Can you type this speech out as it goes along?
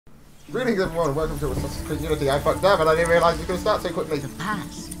Greetings everyone, welcome to Assassin's Creed Unity. I fucked up and I didn't realise it was going to start so quickly. The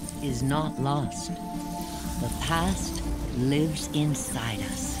past is not lost. The past lives inside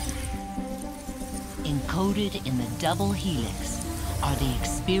us. Encoded in the double helix are the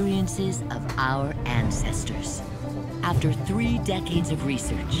experiences of our ancestors. After 3 decades of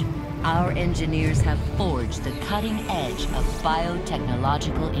research, our engineers have forged the cutting edge of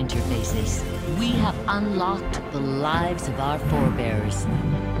biotechnological interfaces. We have unlocked the lives of our forebears.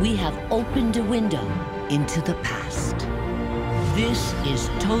 We have opened a window into the past. This is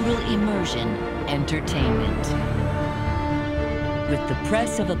Total Immersion Entertainment. With the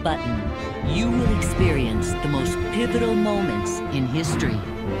press of a button, you will experience the most pivotal moments in history.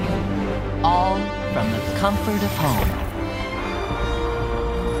 All from the comfort of home.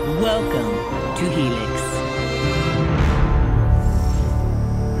 Welcome to Helix,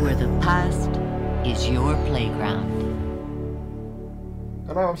 where the past is your playground.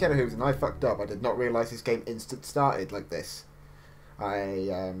 Hello, I'm Shadow Hooves and I fucked up. I did not realise this game instant started like this.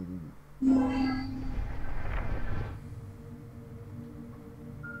 Fucking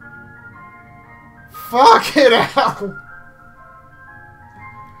hell!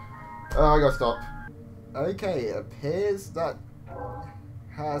 Oh, I gotta stop. Okay, it appears that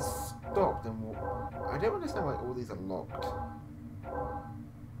has stopped, and I don't understand why all these are locked.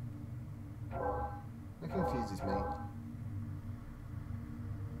 That confuses me.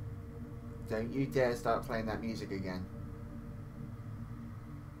 Don't you dare start playing that music again.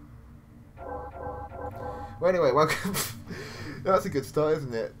 Well, anyway, welcome. That's a good start,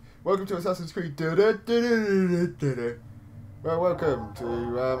 isn't it? Welcome to Assassin's Creed. Well, welcome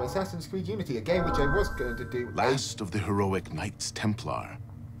to Assassin's Creed Unity, a game which I was going to do. Last of the heroic Knights Templar,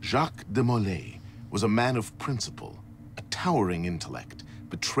 Jacques de Molay was a man of principle, a towering intellect,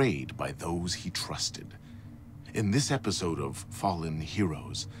 betrayed by those he trusted. In this episode of Fallen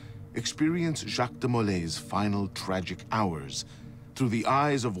Heroes, experience Jacques de Molay's final tragic hours through the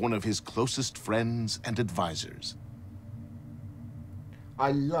eyes of one of his closest friends and advisors.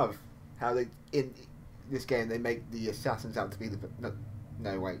 I love how they, in this game, they make the assassins out to be the...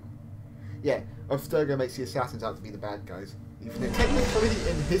 No, wait. Yeah, Abstergo makes the assassins out to be the bad guys. Even though technically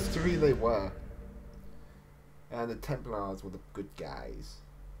in history they were. And the Templars were the good guys.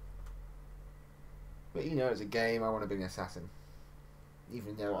 But you know, as a game, I want to be an assassin.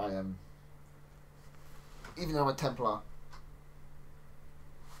 Even though I am... Even though I'm a Templar.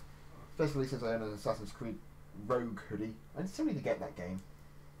 Especially since I own an Assassin's Creed Rogue hoodie. I still need to get that game.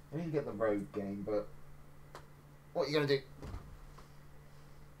 I need to get the Rogue game, but... What are you going to do?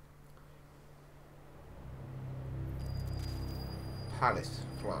 Palace,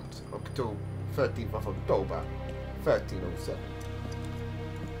 France, October 13th of October, 1307.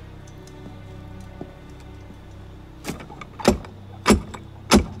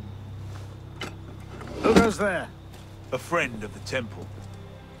 Who goes there? A friend of the temple.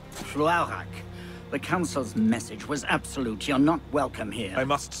 Shluarak. The Council's message was absolute. You're not welcome here. I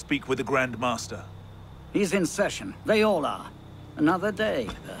must speak with the Grand Master. He's in session. They all are. Another day,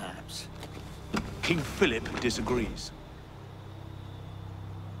 perhaps. King Philip disagrees.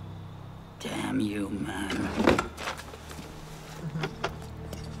 Damn you, man.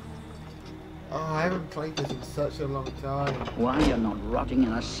 Oh, I haven't played this in such a long time. Why you're not rotting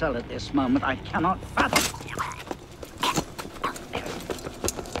in a cell at this moment, I cannot fathom.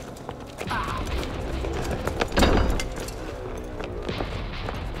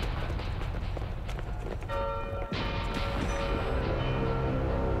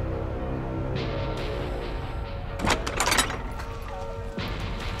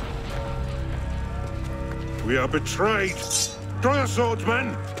 We are betrayed. Draw your swords,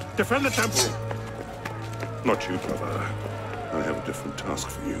 men. Defend the temple. Not you, brother. I have a different task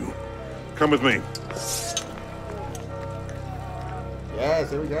for you. Come with me. Yes,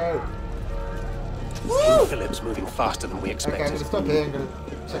 here we go. King Philip's moving faster than we Okay, expected. I'm going to stop here. I'm going to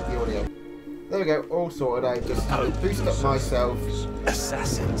check the audio. There we go. All sorted. I just had to boost up myself.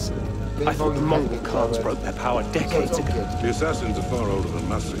 Assassins. I thought the Mongol clans broke their power decades ago. The assassins are far older than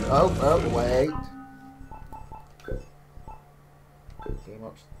Massia. Oh, wait. Game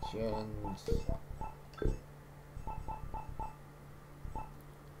options.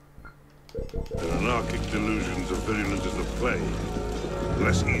 Their anarchic delusions are virulent as the plague,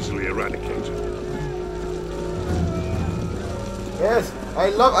 less easily eradicated. Yes,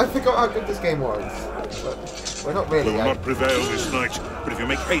 I forgot how good this game was. But we're not We really. will not prevail this night, but if you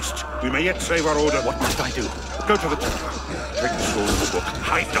make haste, we may yet save our order. What must I do? Go to the temple. Take the sword and the book.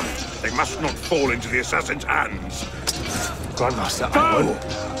 Hide them. They must not fall into the assassin's hands. Grandmaster, I Go! will.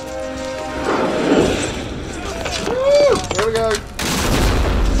 Here we go.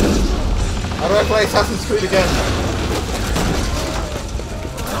 How do I play Assassin's Creed again?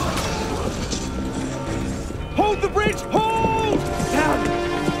 Hold the bridge! Hold! Damn!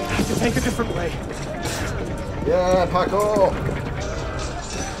 I have to take a different way. Yeah, parkour!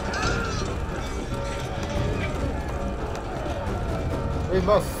 We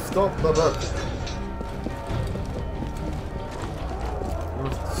must stop the boat. We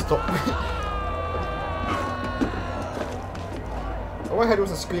must stop. All I heard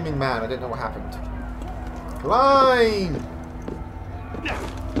was a screaming man. I didn't know what happened. Climb!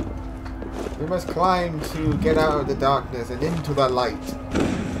 We must climb to get out of the darkness and into the light.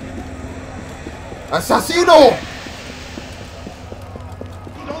 Assassino!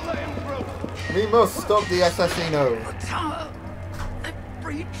 Don't let him through. We must stop the Assassino. The tower! They've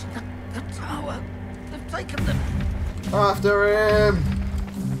breached the tower! They've taken the... After him!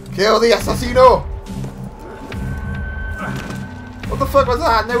 Kill the Assassino! What the fuck was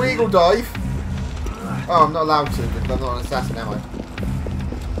that? No eagle dive? Oh, I'm not allowed to because I'm not an assassin, am I?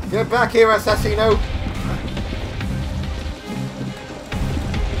 Get back here, Assassino!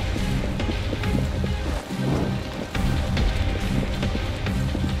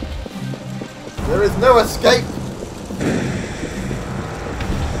 There is no escape!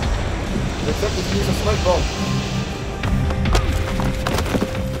 Except if you use a smoke bomb.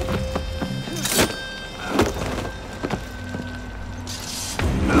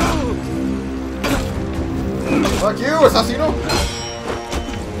 Fuck you, Assassino!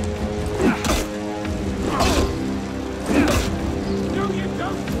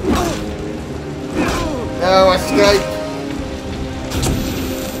 No escape!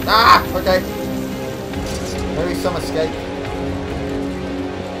 Ah! Okay. Maybe some escape.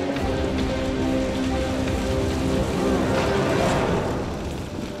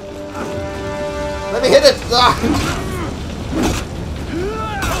 Let me hit it! Ah!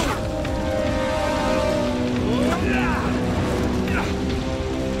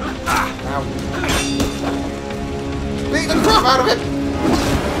 Beat the crap out of it!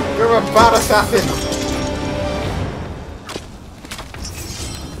 You're a bad assassin!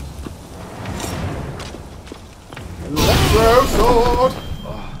 Electro sword!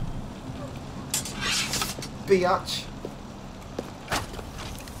 Biatch.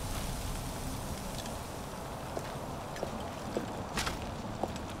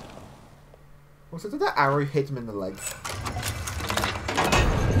 Also, did that arrow hit him in the leg?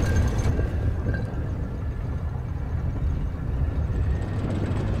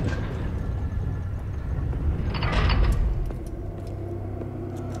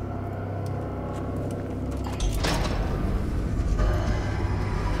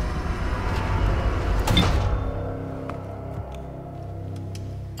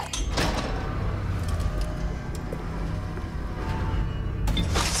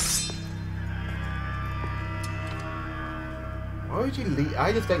 Why would you leave?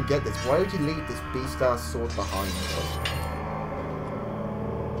 I just don't get this. Why would you leave this beast-ass sword behind?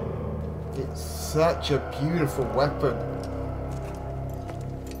 It's such a beautiful weapon.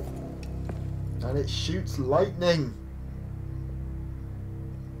 And it shoots lightning.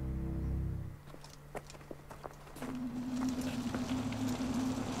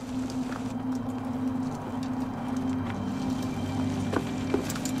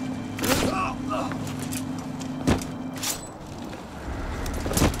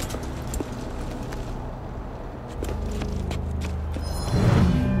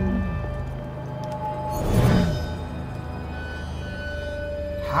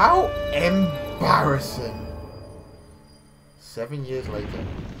 How embarrassing. 7 years later.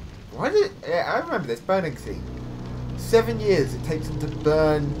 Why did it... Yeah, I remember this burning scene. 7 years it takes him to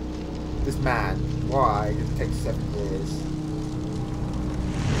burn this man. Why does it take 7 years?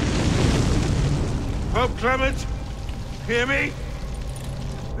 Pope Clement, hear me?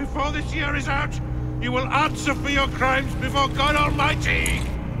 Before this year is out, you will answer for your crimes before God Almighty.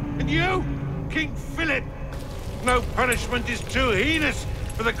 And you, King Philip, no punishment is too heinous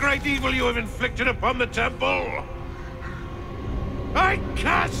for the great evil you have inflicted upon the temple. I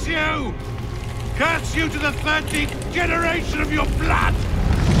curse you! Curse you to the 13th generation of your blood!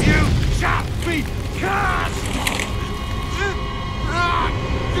 You shall be cursed!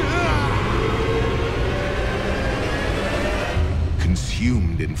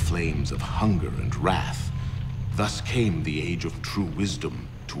 Consumed in flames of hunger and wrath, thus came the Age of True Wisdom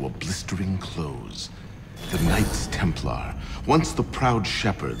to a blistering close. The Knights Templar, once the proud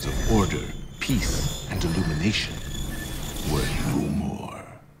shepherds of order, peace, and illumination, were no more.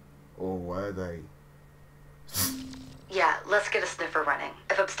 Or were they? Yeah, let's get a sniffer running.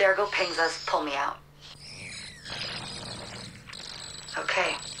 If Abstergo pings us, pull me out.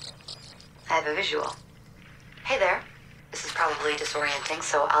 Okay. I have a visual. Hey there. This is probably disorienting,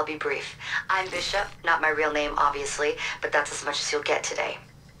 so I'll be brief. I'm Bishop, not my real name, obviously, but that's as much as you'll get today.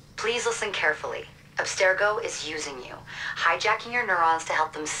 Please listen carefully. Abstergo is using you, hijacking your neurons to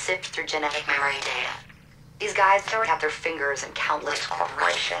help them sift through genetic memory data. These guys have their fingers in countless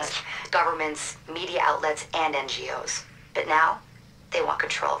corporations, governments, media outlets, and NGOs. But now, they want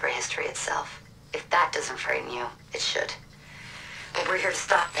control over history itself. If that doesn't frame you, it should. But we're here to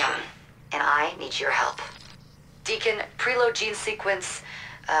stop them, and I need your help. Deacon, preload gene sequence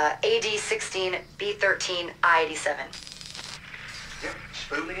AD16, B13, I87. Yep,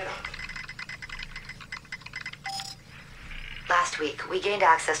 spooling it up. Last week, we gained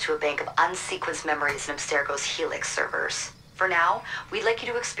access to a bank of unsequenced memories in Abstergo's Helix servers. For now, we'd like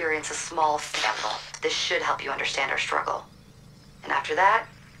you to experience a small sample. This should help you understand our struggle. And after that,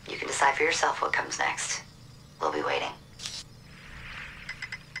 you can decide for yourself what comes next. We'll be waiting.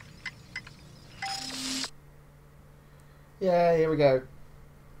 Yeah, here we go.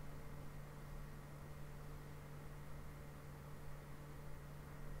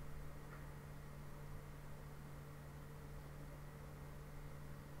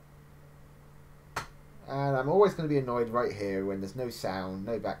 And I'm always going to be annoyed right here when there's no sound,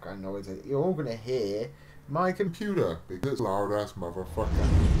 no background noise. You're all going to hear my computer because loud ass motherfucker.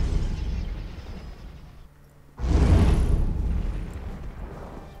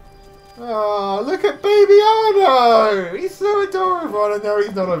 Oh, look at baby Arno! He's so adorable. I know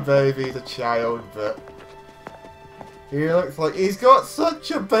he's not a baby, he's a child, but he looks like he's got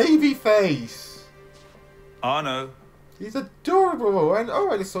such a baby face. Arno. He's adorable. And oh,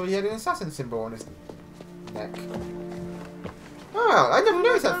 I just saw he had an assassin symbol on his neck. Oh, I never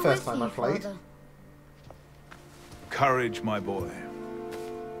noticed that first time I played. Courage, my boy.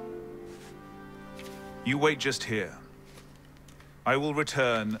 You wait just here. I will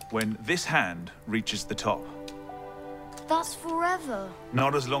return when this hand reaches the top. That's forever.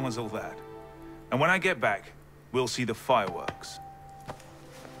 Not as long as all that. And when I get back, we'll see the fireworks.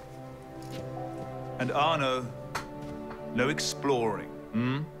 And Arno, no exploring,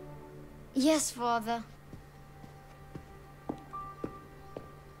 hmm? Yes, Father.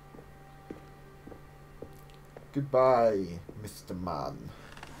 Goodbye, Mr. Man.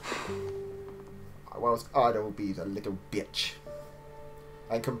 Whilst Arno will be the little bitch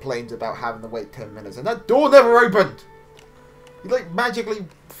and complains about having to wait 10 minutes. And that door never opened! He like magically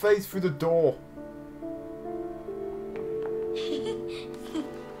phased through the door.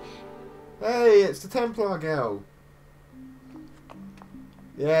 Hey, it's the Templar girl.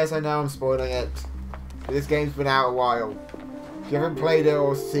 Yes, I know I'm spoiling it. But this game's been out a while. If you haven't played it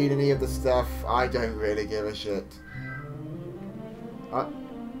or seen any of the stuff, I don't really give a shit.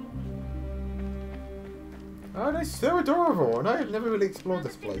 Oh, they're so adorable, and I've never really explored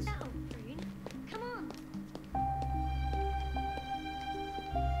this place.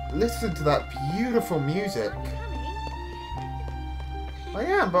 Listen to that beautiful music. I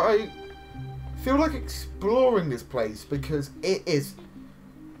am, but I feel like exploring this place because it is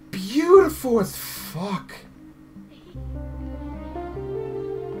beautiful as fuck.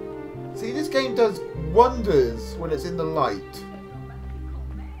 See, this game does wonders when it's in the light.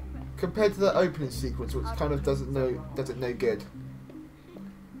 Compared to the opening sequence, which kind of does it no good.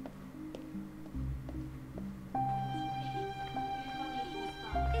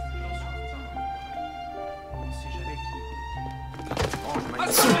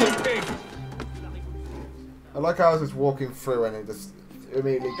 I like how I was just walking through and it just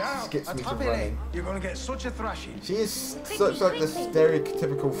immediately skips me to running. You're gonna get such a thrashing. She is such like the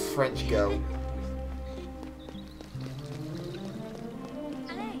stereotypical French girl.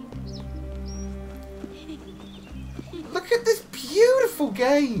 Look at this beautiful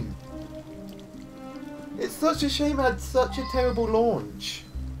game! It's such a shame it had such a terrible launch.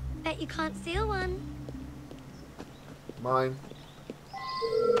 Bet you can't steal one. Mine.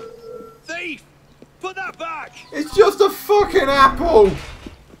 Thief! Put that back! It's just a fucking apple!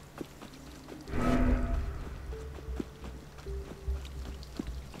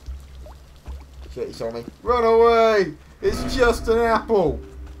 Shit, you saw me. Run away! It's just an apple!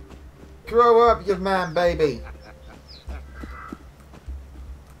 Grow up, you man, baby!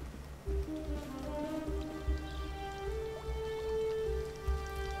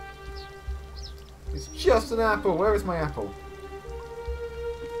 It's just an apple. Where is my apple?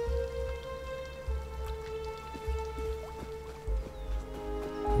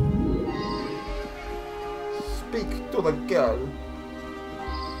 Speak to the girl.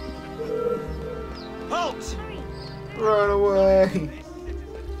 Halt! Run away!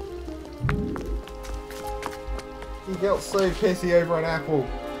 He got so pissy over an apple.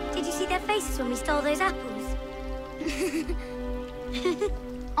 Did you see their faces when we stole those apples?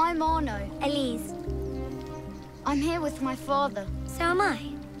 I'm Arno. Elise. I'm here with my father. So am I.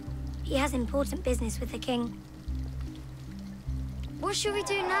 He has important business with the king. What should we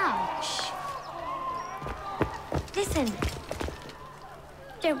do now? Shh. Listen.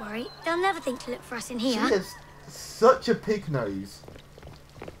 Don't worry, they'll never think to look for us in here. She has such a pig nose.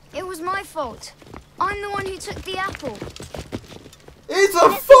 It was my fault. I'm the one who took the apple. It's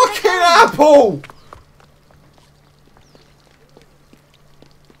a fucking apple!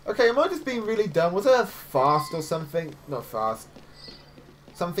 Okay, am I just being really dumb? Was there a fast or something? Not fast.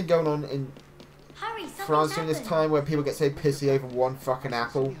 Something going on in Hurry, France during this time where people get so pissy over one fucking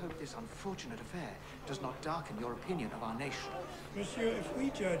apple? I hope this unfortunate affair does not darken your opinion of our nation. Monsieur, if we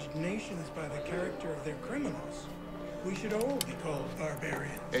judged nations by the character of their criminals, we should all be called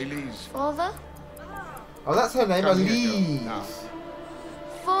barbarians. Elise. Father? Oh, that's her name, Come here, Elise. girl. Now.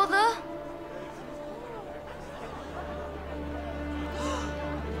 Father?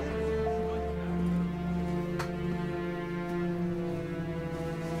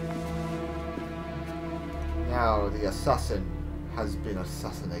 Now the assassin has been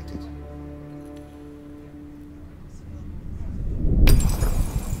assassinated.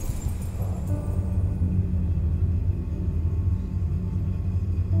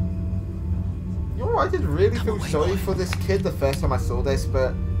 You know, I did really feel sorry for this kid the first time I saw this,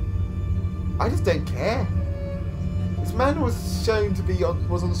 but I just don't care. This man was shown to be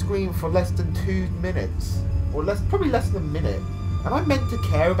on screen for less than 2 minutes, or probably less than a minute. Am I meant to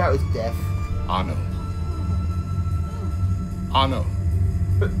care about his death? Arno. Arno.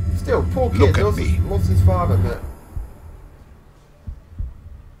 But still, poor kid. Look at Lost his father, but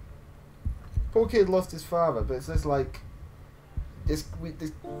poor kid lost his father. But it's just like this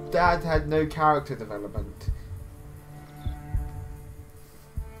dad had no character development.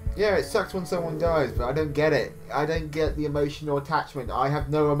 Yeah, it sucks when someone dies, but I don't get it. I don't get the emotional attachment. I have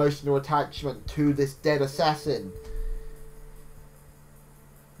no emotional attachment to this dead assassin.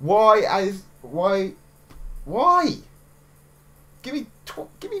 Why? Give me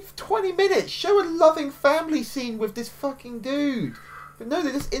 20 minutes. Show a loving family scene with this fucking dude. But no,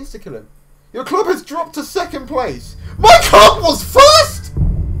 they just insta-kill him. Your club has dropped to 2nd place. My club was 1st.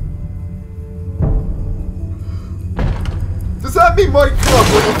 Does that mean my club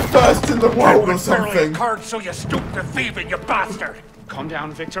was 1st in the world or something? Card, so you stoop to thieving, you bastard. Calm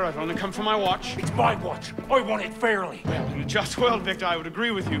down, Victor. I've only come for my watch. It's my watch. I want it fairly. Well, in a just world, Victor, I would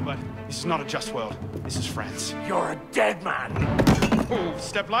agree with you, but this is not a just world. This is France. You're a dead man. Oh,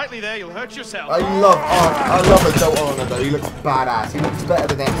 step lightly there. You'll hurt yourself. I love Adult Arno though. He looks badass. He looks better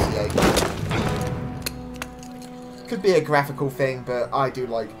than Ezio. Could be a graphical thing, but I do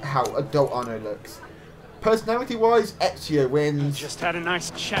like how Adult Arno looks. Personality-wise, Ezio wins. Just had a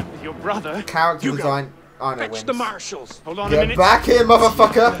nice chat with your brother. Character design, Arno wins. Fetch the marshals. Hold on a Get minute. back here,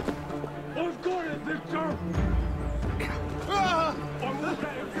 motherfucker! I've got it, Victor.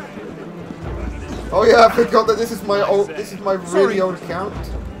 Oh yeah, I forgot that this is my really old account.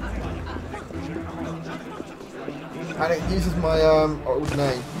 And it uses my old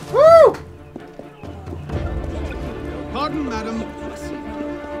name. Woo! Pardon, madam.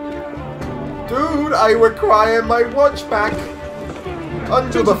 Dude, I require my watch back.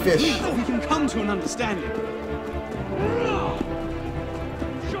 Under the fish. We can come to an understanding.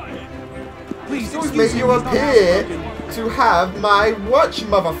 Please, May you appear to have my watch,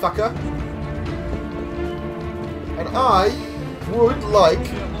 motherfucker. And I would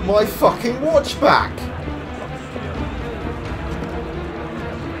like my fucking watch back.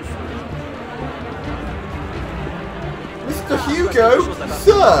 Mr. Hugo,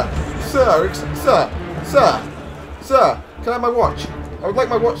 sir, can I have my watch? I would like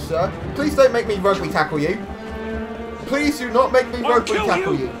my watch, sir. Please don't make me rugby tackle you. Please do not make me rugby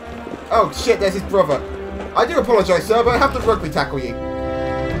tackle you. Oh shit, there's his brother. I do apologise, sir, but I have to rugby tackle you.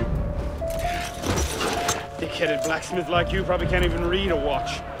 Thick-headed blacksmith like you probably can't even read a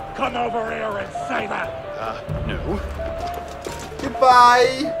watch. Come over here and say that. No.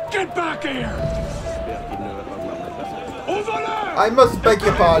 Goodbye. Get back here. Over there. I must beg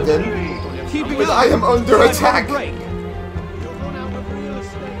your pardon, but I am under attack.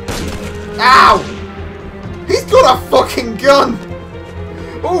 Ow! He's got a fucking gun!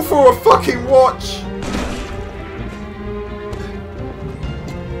 All for a fucking watch!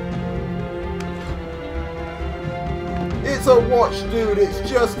 It's a watch, dude. It's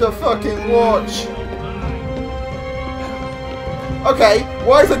just a fucking watch. Okay,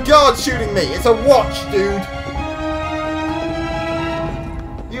 why is a guard shooting me? It's a watch, dude.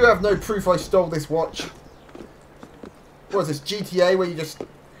 You have no proof I stole this watch. What is this, GTA, where you just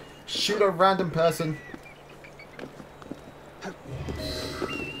shoot a random person.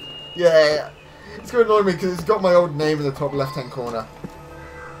 Yeah, it's going to annoy me because it's got my old name in the top left-hand corner.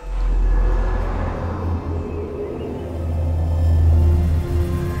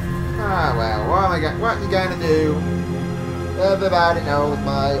 Ah, well, what are you going to do? Everybody knows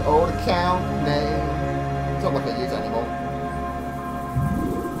my old account name. It's not like I use it anymore.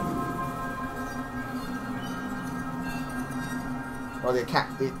 Well,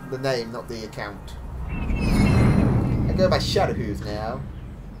 the name, not the account. I go by Shadowhooves now.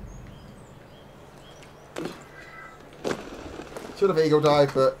 Should have eagle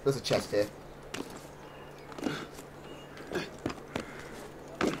dive, but there's a chest here.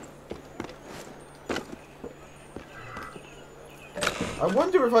 I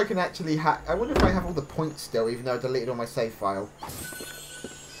wonder if I can actually hack. I wonder if I have all the points still, even though I deleted all my save file.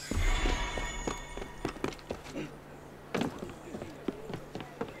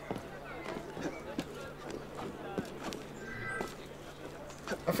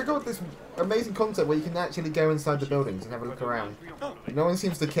 I forgot this amazing concept where you can actually go inside the buildings and have a look around. No one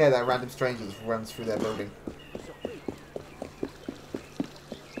seems to care that a random stranger just runs through their building.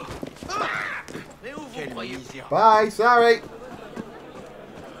 Bye, sorry.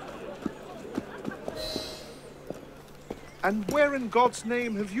 And where in God's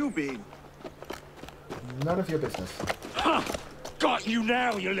name have you been? None of your business. Ha! Got you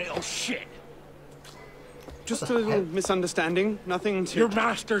now, you little shit! Just a little misunderstanding. Nothing to... Your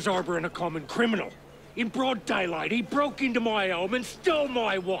master's harboring a common criminal. In broad daylight, he broke into my home and stole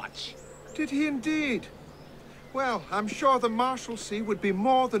my watch. Did he indeed? Well, I'm sure the Marshalsea would be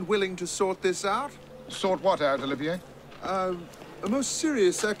more than willing to sort this out. Sort what out, Olivier? A most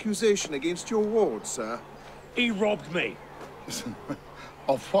serious accusation against your ward, sir. He robbed me.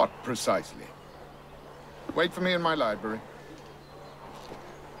 Of what, precisely? Wait for me in my library.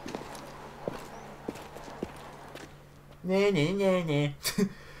 Nah. I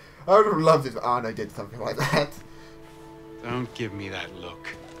would have loved it if Arno did something like that. Don't give me that look.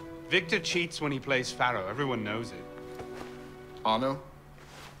 Victor cheats when he plays Pharaoh. Everyone knows it. Arno?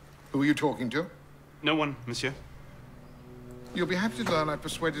 Who are you talking to? No one, monsieur. You'll be happy to learn I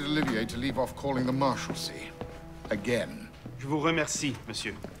persuaded Olivier to leave off calling the Marshalsea. Again. Je vous remercie,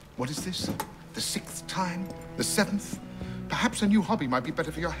 monsieur. What is this? The 6th time? The 7th? Perhaps a new hobby might be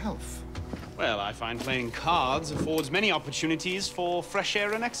better for your health. Well, I find playing cards affords many opportunities for fresh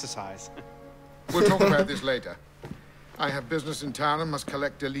air and exercise. We'll talk about this later. I have business in town and must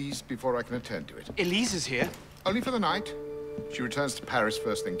collect Elise before I can attend to it. Elise is here? Only for the night. She returns to Paris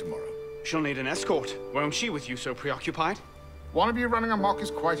first thing tomorrow. She'll need an escort, won't she, with you so preoccupied? One of you running amok is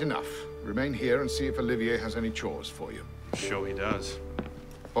quite enough. Remain here and see if Olivier has any chores for you. Sure he does.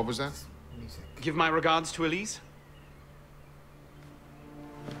 What was that? Give my regards to Elise.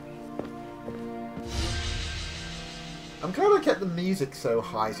 I'm glad I kept the music so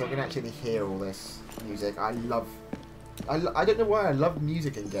high so I can actually hear all this music. I don't know why I love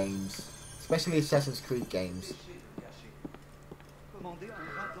music in games. Especially Assassin's Creed games.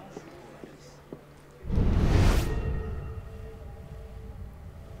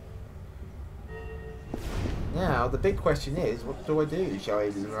 Now, the big question is, what do I do? Shall I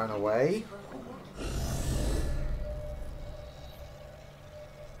run away?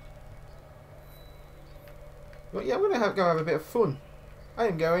 Well, yeah, I'm going to go have a bit of fun. I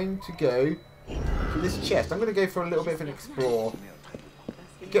am going to go to this chest. I'm going to go for a little bit of an explore.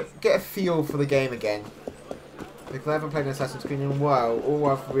 Get a feel for the game again. Because I haven't played an Assassin's Creed in a while. All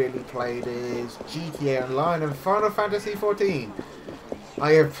I've really played is GTA Online and Final Fantasy XIV.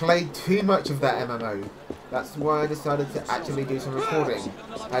 I have played too much of that MMO. That's why I decided to actually do some recording.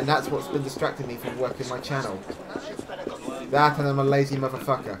 And that's what's been distracting me from working my channel. That and I'm a lazy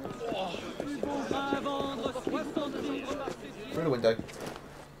motherfucker. Through the window.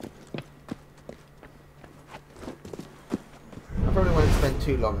 I probably won't spend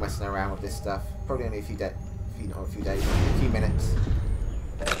too long messing around with this stuff. Probably only a few days, a few minutes.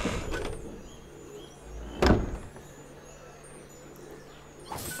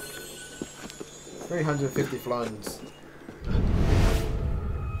 350 florins.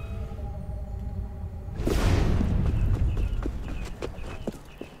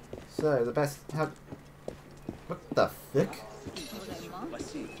 So the best. What the fuck?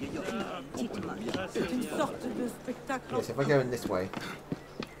 Yes, if I go in this way.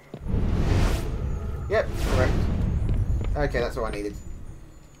 Yep, correct. Okay, that's all I needed.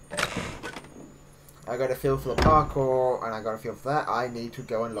 I got a feel for the parkour, and I got a feel for that. I need to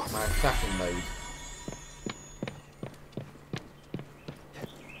go unlock my assassin mode.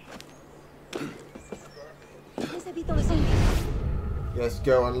 Yes, Let's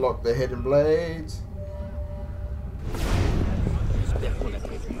go unlock the hidden blades.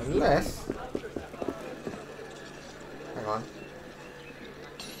 Unless... Hang on.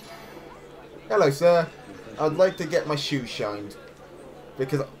 Hello, sir. I'd like to get my shoes shined.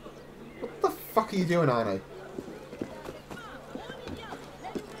 Because... What the fuck are you doing, Arno?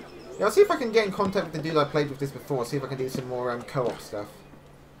 Yeah, I'll see if I can get in contact with the dude I played with this before. See if I can do some more co-op stuff.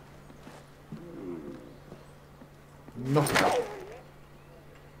 Not enough.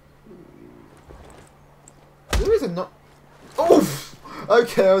 There is a not... Oof!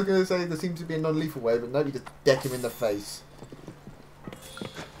 Okay, I was going to say there seems to be a non-lethal way, but no, you just deck him in the face.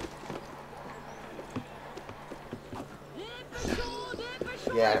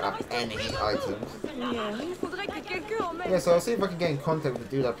 Yeah, any items. Yeah, so I'll see if I can get in contact with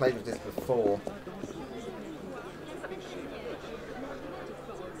the dude I played with this before.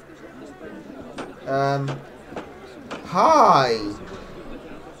 Hi!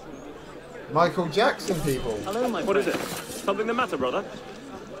 Michael Jackson, people. Hello, my friend. What is it? Something the matter, brother?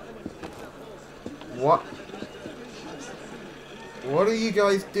 What? What are you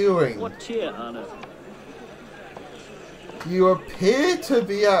guys doing? What cheer, Arno? You appear to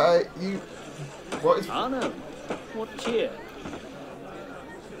be at a... You... What is... Arno, what cheer?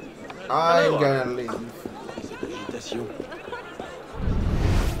 I'm gonna leave. That's you.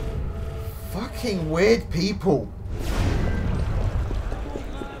 Fucking weird people.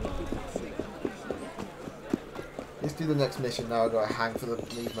 Let's do the next mission now. I've got to hang for the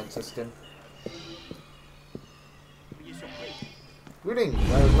movement system.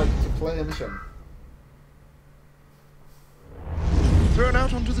 Greetings, I would like to play a mission. Thrown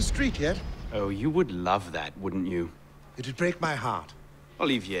out onto the street yet? Oh, you would love that, wouldn't you? It'd break my heart.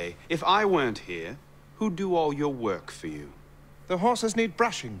 Olivier, if I weren't here, who'd do all your work for you? The horses need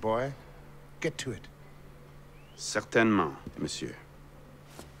brushing, boy. Get to it. Certainement, monsieur.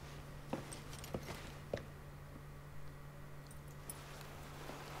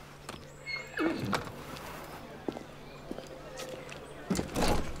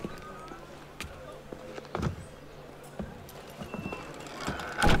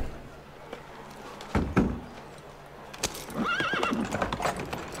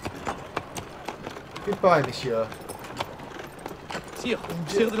 Goodbye, monsieur. Sire,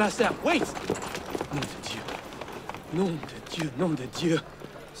 Sire de la Serre, wait! Nom de Dieu. Nom de Dieu, nom de Dieu.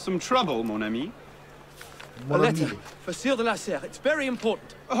 Some trouble, mon ami? A letter for Sire de la Serre. It's very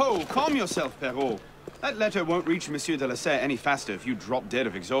important. Oh, calm yourself, Perrault. That letter won't reach Monsieur de la Serre any faster if you drop dead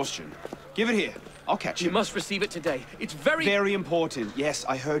of exhaustion. Give it here. I'll catch You him. must receive it today. It's very... Very important. Yes,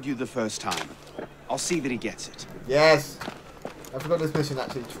 I heard you the first time. I'll see that he gets it. Yes. I forgot this mission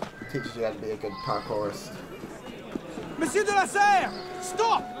actually teaches you how to be a good parkourist. Monsieur de la Serre!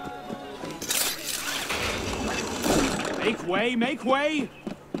 Stop! Make way, make way!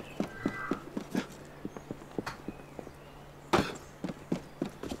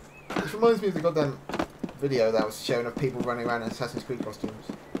 This reminds me of the goddamn video that was shown of people running around in Assassin's Creed costumes.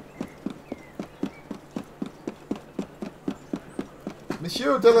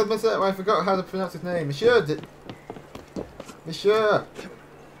 Monsieur de la Serre, I forgot how to pronounce his name. Monsieur de... Monsieur!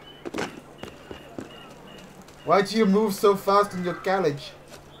 Why do you move so fast in your carriage?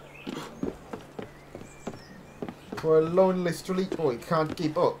 For a lonely street boy can't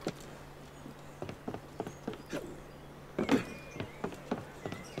keep up.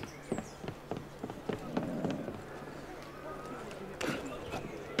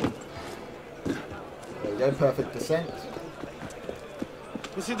 There you go, perfect descent.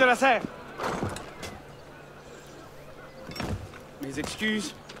 Monsieur de la Serre! Mes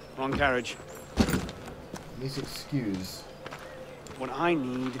excuses. Wrong carriage. Please excuse. What I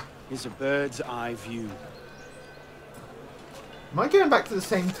need is a bird's eye view. Am I going back to the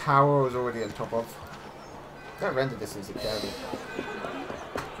same tower I was already on top of? That render distance is terrible.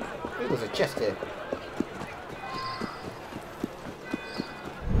 Oh, there's a chest here.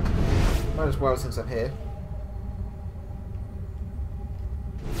 Might as well since I'm here.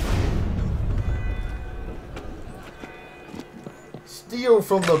 Steal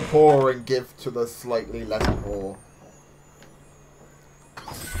from the poor and give to the slightly less poor.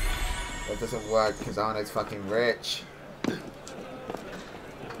 That doesn't work because Arno's fucking rich.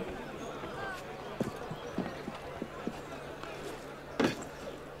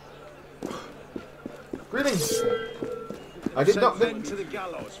 Greetings! I did not... to the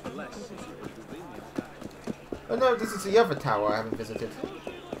gallows for less. Oh no, this is the other tower I haven't visited.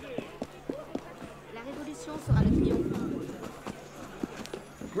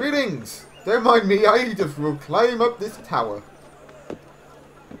 Greetings! Don't mind me, I just will climb up this tower.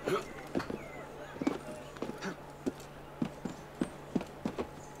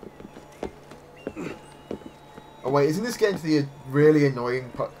 Oh wait, isn't this getting to the really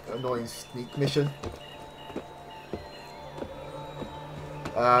annoying sneak mission?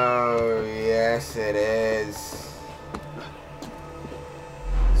 Oh, yes it is.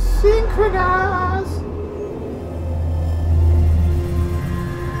 Synchronize!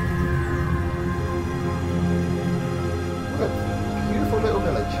 What a beautiful little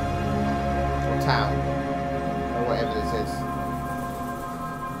village. Or town. Or whatever this is.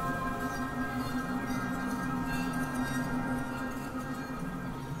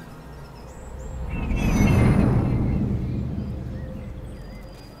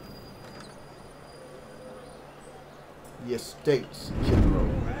 The Estates General.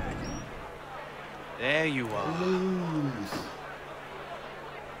 There you are. Please.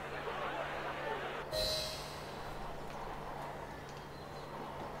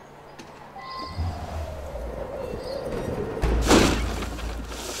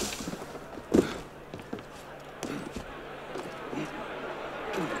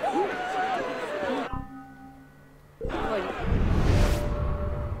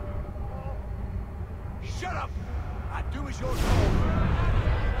 Shut up! I do as you're told.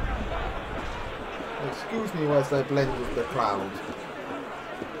 Excuse me whilst I blend with the crowd.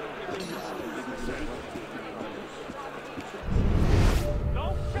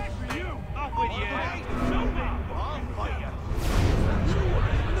 Don't fetch you! Up with you! I'll fight you!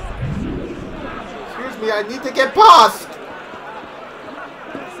 Excuse me, I need to get past!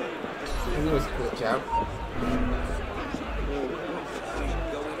 I knew it was a glitch out.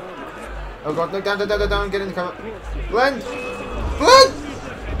 Oh god, no, down, get in the camera. Blend! Blend!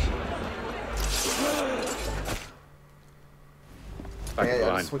 Back of the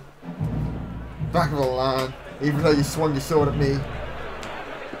line. Back of the line. Even though you swung your sword at me.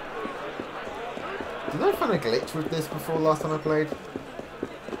 Did I find a glitch with this before last time I played?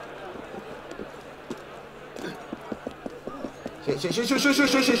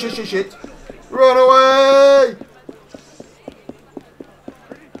 Shit. Run away!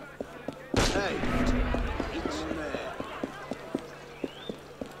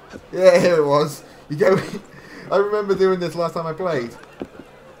 Yeah, here it was. You go. I remember doing this last time I played.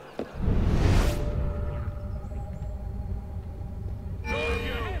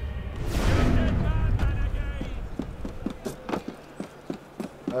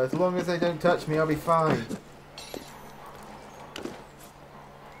 As long as they don't touch me, I'll be fine.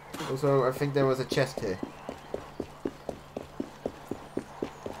 Also, I think there was a chest here.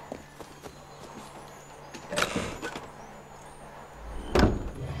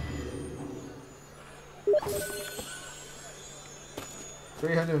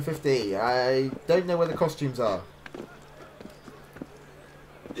 $350. I don't know where the costumes are.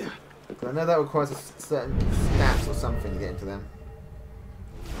 But I know that requires a certain stats or something to get into them.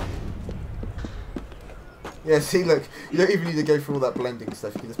 Yeah, see, look, you don't even need to go through all that blending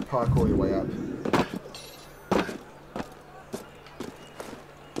stuff. You can just parkour your way up.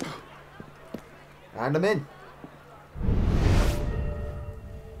 And I'm in.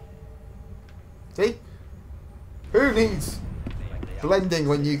 See? Who needs blending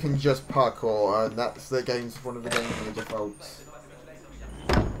when you can just parkour? And that's the game's one of the game's major faults.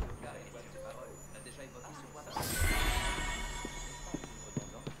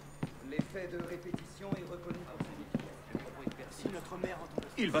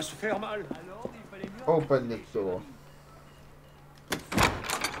 Il va se faire mal. Open the door.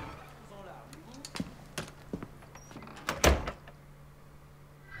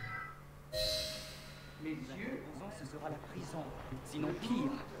 Messieurs, ce sera la prison, sinon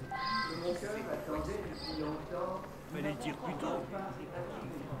pire. Mon cœur attendait depuis longtemps. Fallait le dire plus tôt.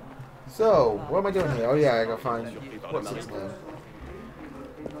 So, what am I doing here? Oh yeah, I gotta find what's its name.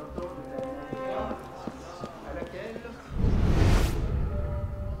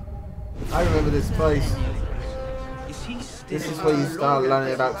 I remember this place. This is where you start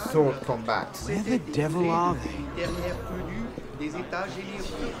learning about sword combat. Where the devil are they?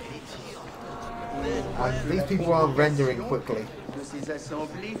 And these people aren't rendering quickly.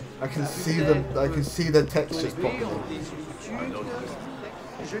 I can see them. I can see the textures properly.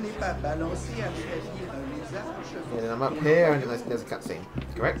 Yeah, then I'm up here, and then there's a cutscene.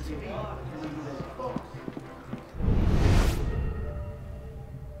 Correct?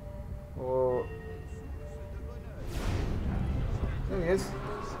 Or there he is.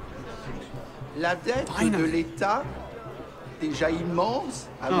 La dette de l'État, déjà immense,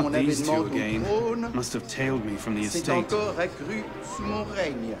 à mon avènement au trône, must have tailed me from the s'est estate. encore accrue sous mon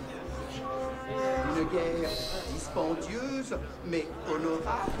règne. Une guerre dispendieuse, mais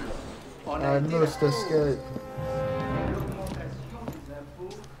honorable. I must escape. L'augmentation des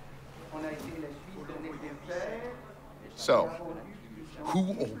impôts en a été la suite d'un effet faire. So,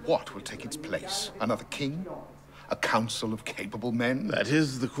 who or what will take its place? Another king? A council of capable men? That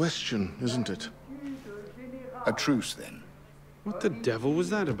is the question, isn't it? A truce, then. What the devil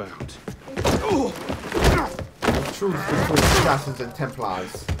was that about? A truce between assassins and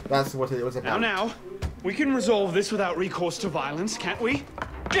Templars. That's what it was about. Now, we can resolve this without recourse to violence, can't we?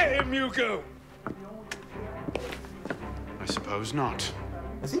 Get him, Hugo! I suppose not.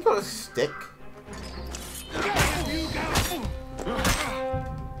 Has he got a stick? Get him, Hugo!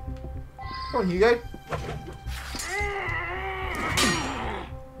 Come on, Hugo.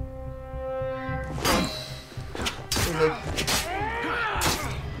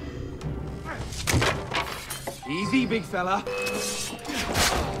 Easy, big fella.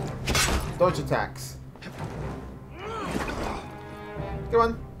 Dodge attacks. Go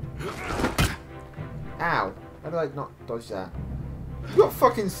on. Ow. How did I not dodge that? You got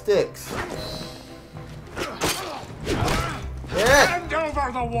fucking sticks. Yeah. Hand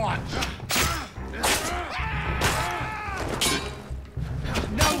over the watch!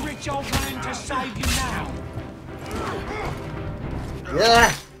 No rich old man to save you now.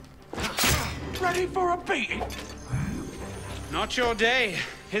 Yeah. Ready for a beating? Not your day,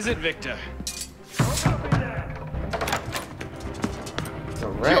 is it, Victor? To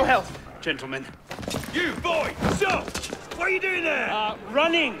your health, gentlemen. You, boy! Stop! What are you doing there?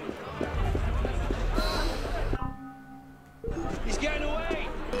 Running! He's getting away!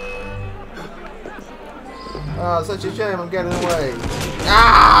 Oh, such a shame I'm getting away.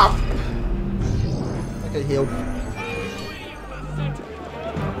 Ah! Okay, heal.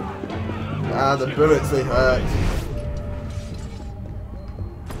 Ah, the bullets, they hurt.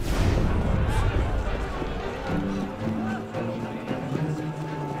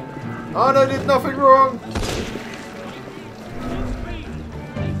 Oh, no, I did nothing wrong.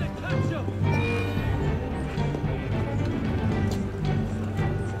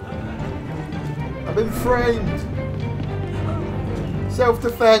 I've been framed.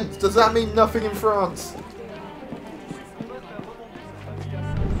 Self-defense. Does that mean nothing in France?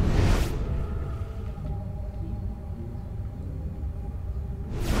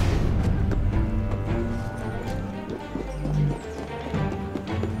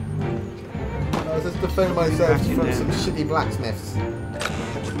 I was just defending myself from some shitty blacksmiths.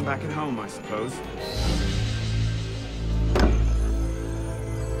 Catch them back at home, I suppose.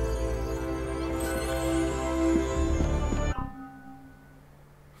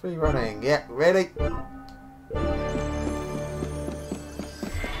 Free running, yeah, ready.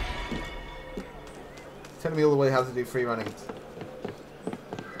 Tell me all the way how to do free running.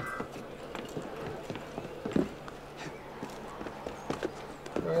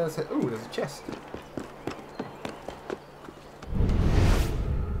 Where's it? Ooh, there's a chest.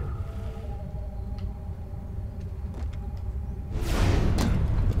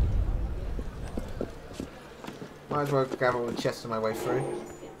 Might as well grab all the chests on my way through.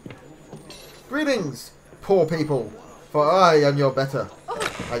 Greetings, poor people, for I am your better,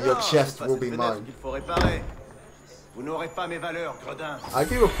 and your chest will be mine. I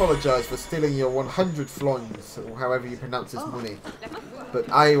do apologise for stealing your 100 florins, or however you pronounce this money, but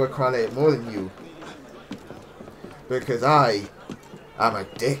I require it more than you, because I am a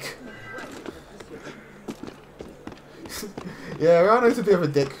dick. Yeah, Rano's a bit of a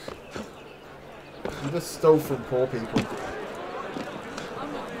dick. He just stole from poor people.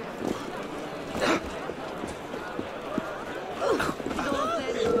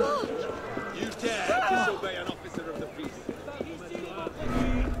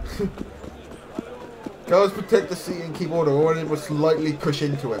 Guards protect the seat and keep order, or it will slightly push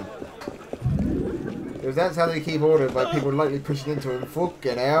into him. Because that's how they keep order, by people lightly pushing into him.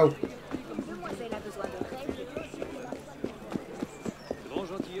 Fucking hell.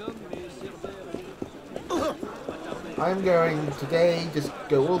 I'm going today just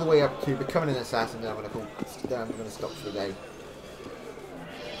go all the way up to becoming an assassin, and I'm going to stop for the day.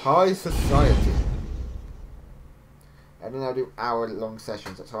 High society. And then I'll do hour-long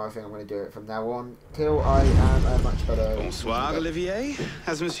sessions. That's how I think I'm going to do it from now on, till I am a much better... Bonsoir, Olivier.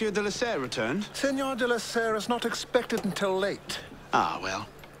 Has Monsieur de la Serre returned? Senor de la Serre is not expected until late. Ah, well.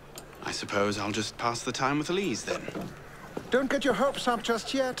 I suppose I'll just pass the time with Elise, then. Don't get your hopes up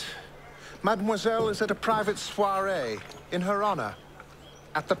just yet. Mademoiselle is at a private soiree, in her honor,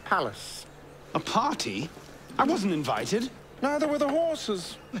 at the palace. A party? I wasn't invited. Neither were the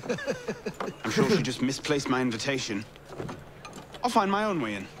horses. I'm sure she just misplaced my invitation. I'll find my own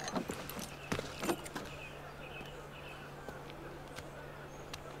way in.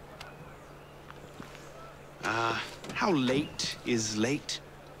 How late is late?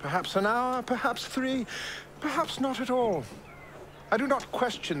 Perhaps an hour, perhaps 3. Perhaps not at all. I do not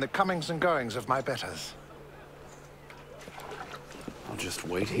question the comings and goings of my betters. I'll just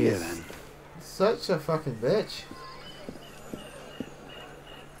wait here then. Such a fucking bitch.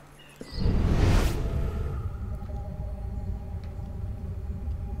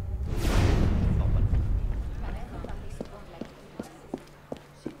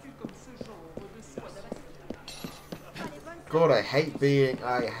 God, I hate being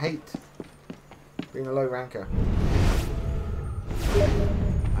a low ranker.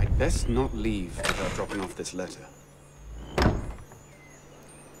 I'd best not leave without dropping off this letter.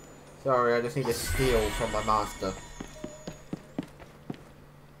 Sorry, I just need to steal from my master.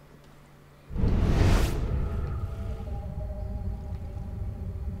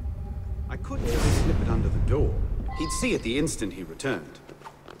 I couldn't just slip it under the door. He'd see it the instant he returned.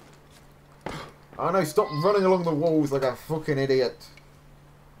 Oh no, stop running along the walls like a fucking idiot.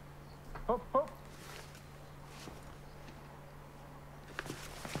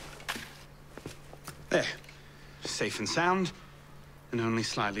 There. Safe and sound, and only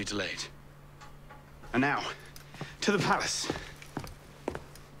slightly delayed. And now, to the palace.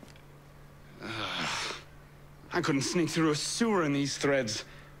 I couldn't sneak through a sewer in these threads,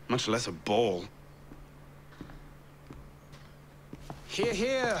 much less a ball. Here,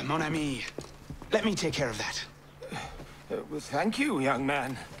 here, mon ami. Let me take care of that. Well, thank you, young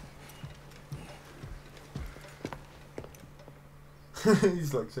man.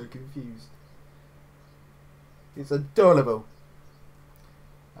 He's like so confused. It's adorable.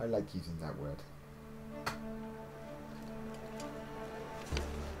 I like using that word.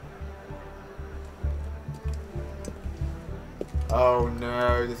 Oh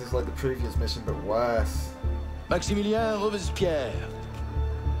no, this is like the previous mission but worse. Maximilien Robespierre.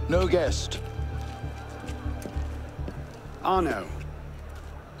 No guest. Arnaud.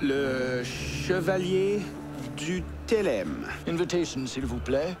 Le Chevalier du Télème. Invitation, s'il vous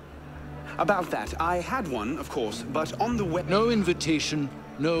plaît. About that, I had one, of course, but on the web... No invitation,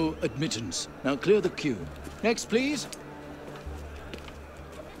 no admittance. Now clear the queue. Next, please.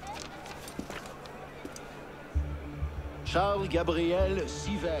 Charles Gabriel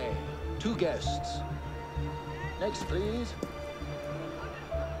Sivert. 2 guests. Next, please.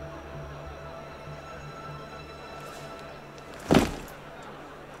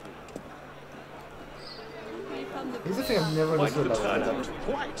 Here's the thing I've never understood about them.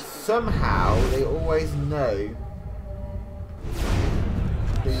 Somehow they always know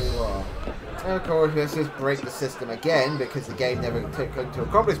who you are. And of course, let's just break the system again because the game never took into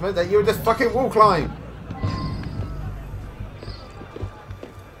accomplishment that you would just fucking wall climb.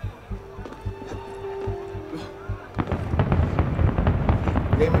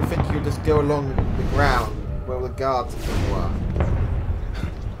 The game would think you would just go along the ground where all the guards and people are.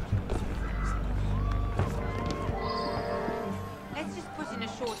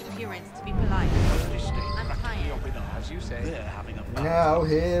 To be polite. I'm tired. As you say, they're having a now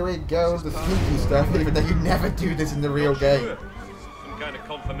here it goes, the sneaky stuff, even though you never do this in the real game. Some kind of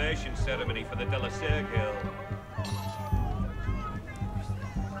confirmation ceremony for the De La Serre Guild.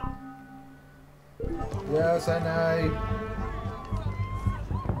 Yes, I know.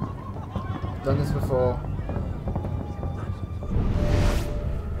 Done this before.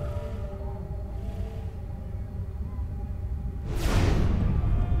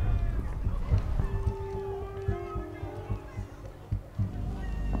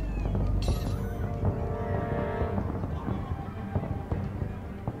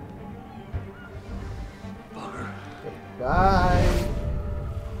 Bye.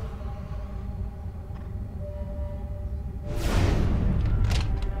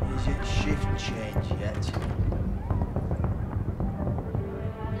 Is it shift change yet?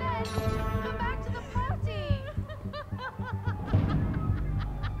 Come back to the party.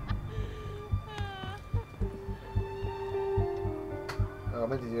 Oh, I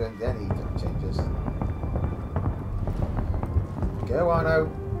meant to do any changes. Go, Arno.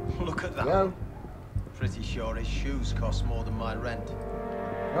 Look at that. Go. Pretty sure his shoes cost more than my rent.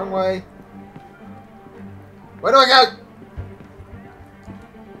 Wrong way. Where do I go?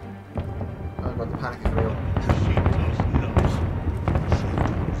 Oh god, the panic is real.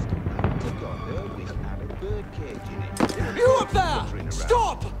 You up there!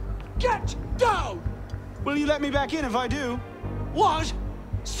 Stop! Get down! Will you let me back in if I do? What?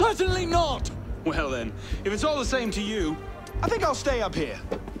 Certainly not! Well then, if it's all the same to you, I think I'll stay up here.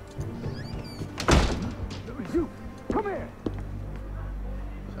 You, come here.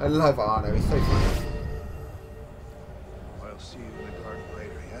 I love Arno, he's so funny. I'll see you in the garden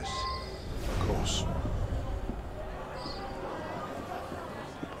later, yes? Of course.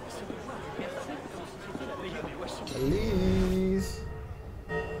 Please.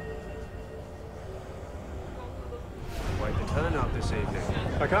 Quite the turn up this evening.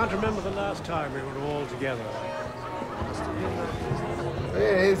 I can't remember the last time we were all together.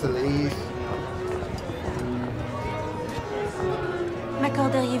 Here's Elise.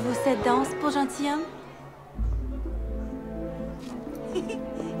 M'accorderiez-vous cette danse pour gentilhomme?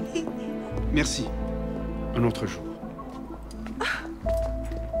 Merci. Un autre jour.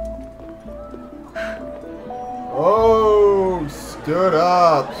 Oh, stood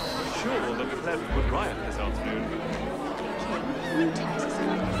up. Sure, the plebs would riot this afternoon. And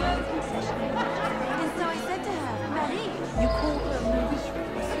so I said to her, Marie, you call her Marie.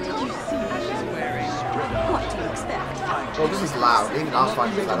 Did you see her? She's wearing what do you expect? Oh, this is loud. Even our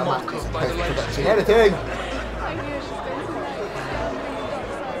fight is loud. I'm actually supposed to production editing.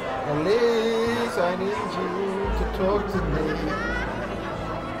 Elise, I need you to talk to me.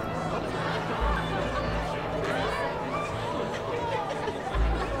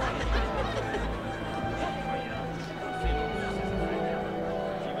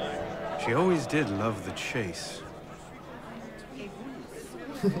 She always did love the chase.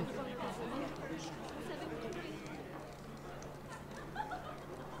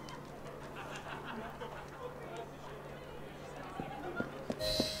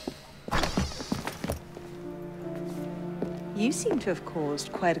 You seem to have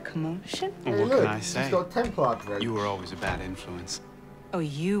caused quite a commotion. Well, Hey, what look, can I say? She's got Templar grapes. You were always a bad influence. Oh,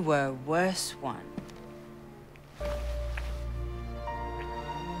 you were a worse one.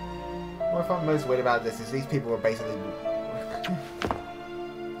 What I find most weird about this is these people are basically...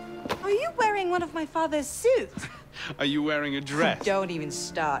 Are you wearing one of my father's suits? Are you wearing a dress? Don't even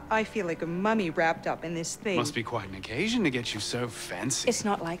start. I feel like a mummy wrapped up in this thing. Must be quite an occasion to get you so fancy. It's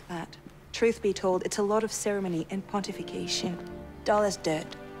not like that. Truth be told, it's a lot of ceremony and pontification. Dull as dirt.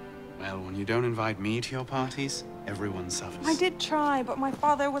 Well, when you don't invite me to your parties, everyone suffers. I did try, but my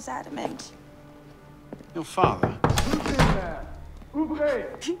father was adamant. Your father?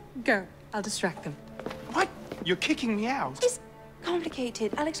 Go. I'll distract them. What? You're kicking me out? It's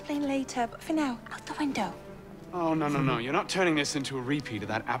complicated. I'll explain later, but for now, out the window. Oh, no. You're not turning this into a repeat of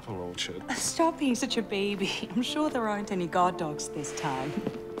that apple orchard. Stop being such a baby. I'm sure there aren't any guard dogs this time.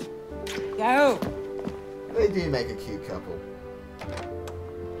 Go! They do make a cute couple.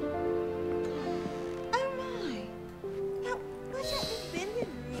 Oh my! Now, where's that billiard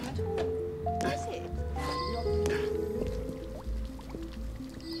room at all? Is it?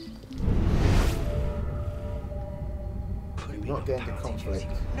 Not getting into conflict.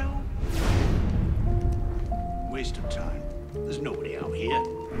 No. Waste of time. There's nobody out here.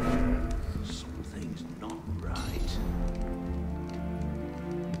 Something's not right.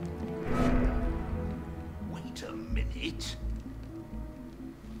 Wait a minute.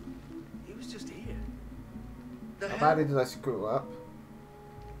 He was just here. How badly did I screw up?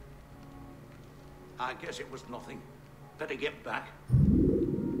 I guess it was nothing. Better get back.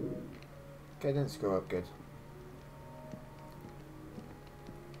 Okay, didn't screw up good.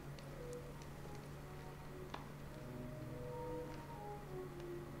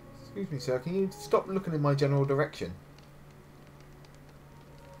 Excuse me, sir, can you stop looking in my general direction?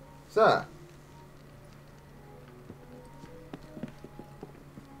 Sir?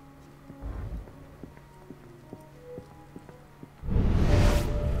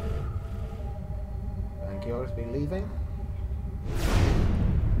 Thank you, I'll just be leaving.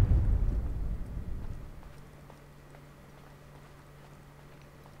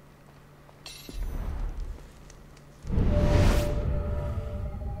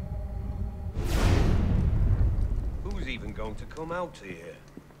 Going to come out here.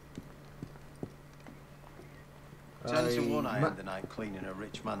 Ten to one I had the night cleaning a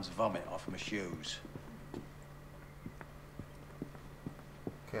rich man's vomit off my shoes.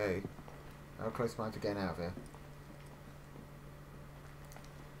 Okay. How close am I to getting out of here?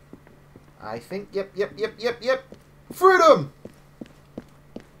 I think, yep. Freedom!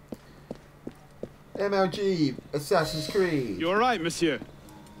 MLG, Assassin's Creed. You're right, monsieur.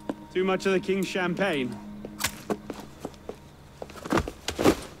 Too much of the king's champagne.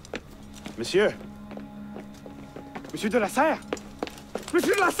 Monsieur! Monsieur de la Serre!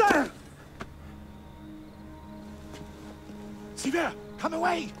 Monsieur de la Serre! Sivert, come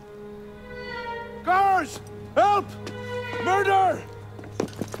away! Guards! Help! Murder!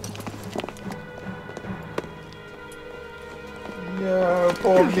 No,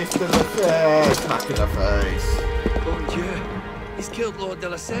 poor Mr. LaFerre! Smack in the face. Bon Dieu! He's killed Lord de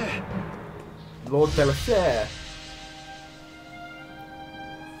la Serre. Lord de la Serre?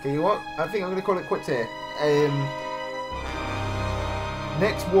 Okay, you know what? I think I'm going to call it quits here.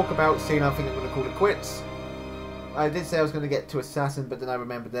 Next walkabout scene, I think I'm going to call it quits. I did say I was going to get to Assassin, but then I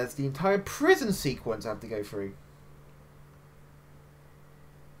remembered there's the entire prison sequence I have to go through.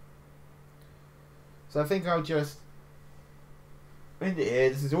 So I think I'll just end it here.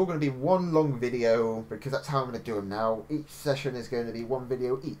 This is all going to be one long video, because that's how I'm going to do them now. Each session is going to be one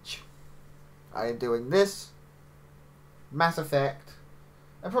video each. I am doing this, Mass Effect,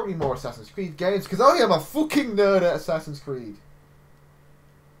 and probably more Assassin's Creed games, because I am a fucking nerd at Assassin's Creed.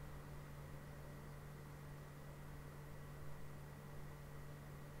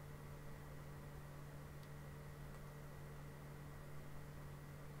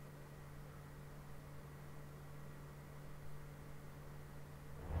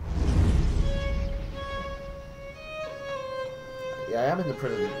 Yeah, I am in the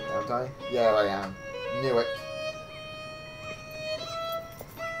prison, aren't I? Yeah, I am. Knew it.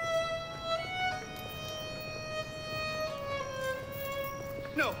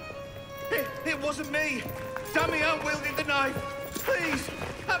 No! It wasn't me! Damian wielded the knife! Please!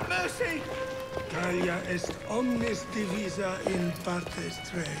 Have mercy! Talia est omnis divisa in partes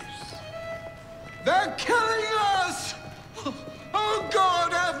tres. They're killing us! Oh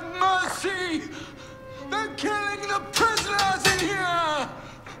God, have mercy! They're killing the prisoners in here!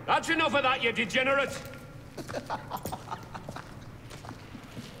 That's enough of that, you degenerate!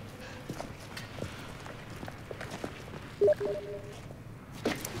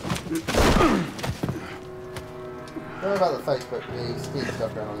 Don't know about the Facebook, the Steam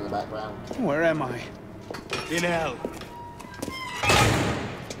stuff going on in the background. Where am I? In hell.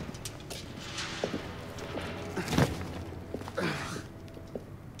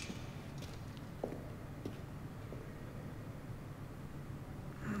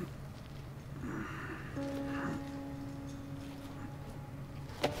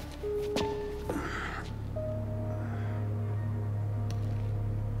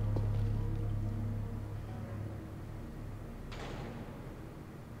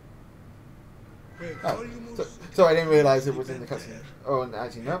 Oh, so I didn't realise it was in the cutscene. Oh, and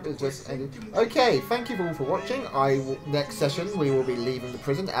actually, no, it just ended. Okay, thank you all for watching. Next session, we will be leaving the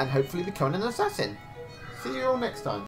prison and hopefully becoming an assassin. See you all next time.